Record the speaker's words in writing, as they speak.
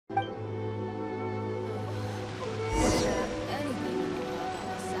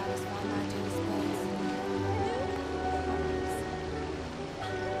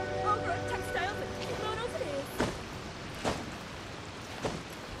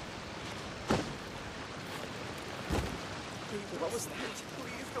was that?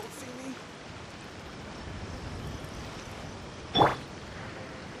 Please don't see me.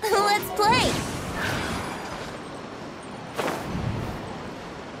 Let's play!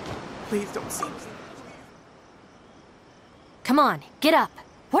 Please don't see me. Come on, get up.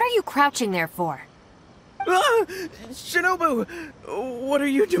 What are you crouching there for? Ah! Shinobu! What are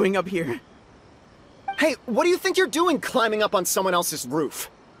you doing up here? Hey, what do you think you're doing climbing up on someone else's roof?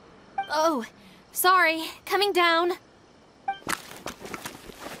 Oh, sorry. Coming down.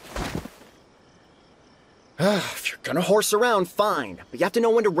 If you're gonna horse around, fine. But you have to know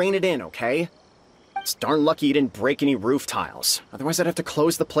when to rein it in, okay? It's darn lucky you didn't break any roof tiles. Otherwise I'd have to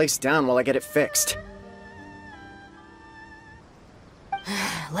close the place down while I get it fixed.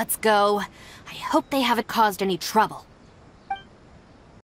 Let's go. I hope they haven't caused any trouble.